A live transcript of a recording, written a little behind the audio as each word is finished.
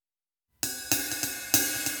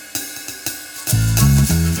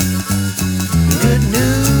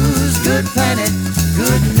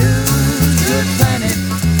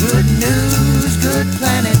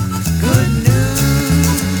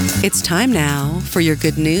It's time now for your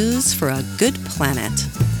good news for a good planet.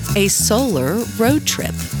 A solar road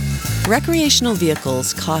trip. Recreational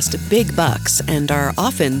vehicles cost big bucks and are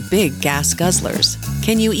often big gas guzzlers.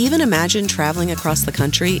 Can you even imagine traveling across the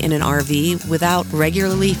country in an RV without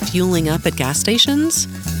regularly fueling up at gas stations?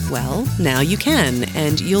 Well, now you can,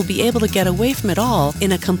 and you'll be able to get away from it all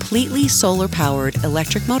in a completely solar-powered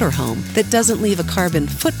electric motorhome that doesn't leave a carbon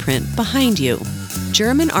footprint behind you.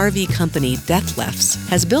 German RV company Detlefs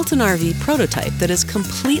has built an RV prototype that is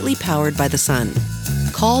completely powered by the sun.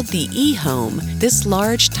 Called the e-Home, this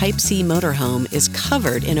large Type-C motorhome is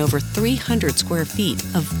covered in over 300 square feet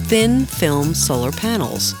of thin film solar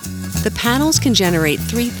panels. The panels can generate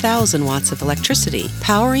 3,000 watts of electricity,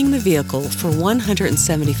 powering the vehicle for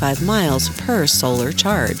 175 miles per solar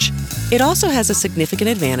charge. It also has a significant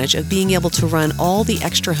advantage of being able to run all the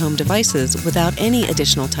extra home devices without any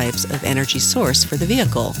additional types of energy source for the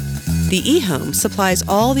vehicle. The e-Home supplies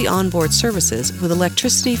all the onboard services with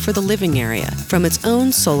electricity for the living area from its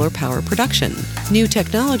own solar power production. New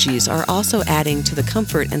technologies are also adding to the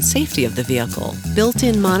comfort and safety of the vehicle.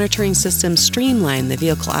 Built-in monitoring systems streamline the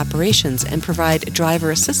vehicle operations and provide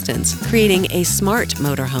driver assistance, creating a smart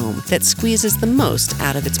motorhome that squeezes the most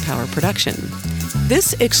out of its power production.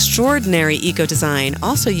 This extraordinary eco-design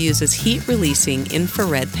also uses heat-releasing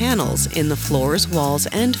infrared panels in the floors, walls,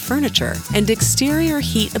 and furniture, and exterior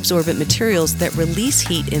heat-absorbent materials that release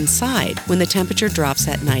heat inside when the temperature drops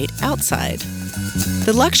at night outside.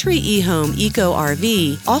 The luxury e-Home Eco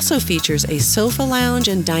RV also features a sofa lounge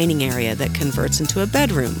and dining area that converts into a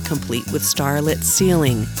bedroom, complete with starlit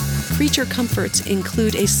ceiling. Creature comforts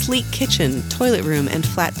include a sleek kitchen, toilet room, and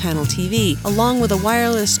flat panel TV, along with a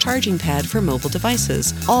wireless charging pad for mobile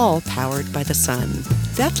devices, all powered by the sun.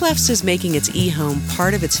 Detlefs is making its e-Home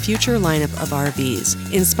part of its future lineup of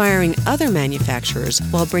RVs, inspiring other manufacturers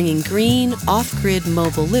while bringing green, off-grid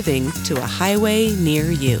mobile living to a highway near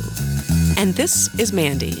you. And this is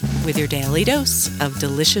Mandy with your daily dose of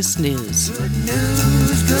delicious news. Good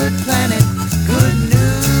news, good planet, good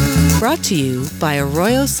news. Brought to you by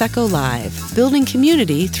Arroyo Seco Live, building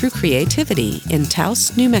community through creativity in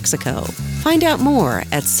Taos, New Mexico. Find out more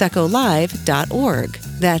at secolive.org.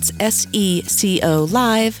 That's SECO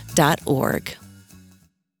Live.org.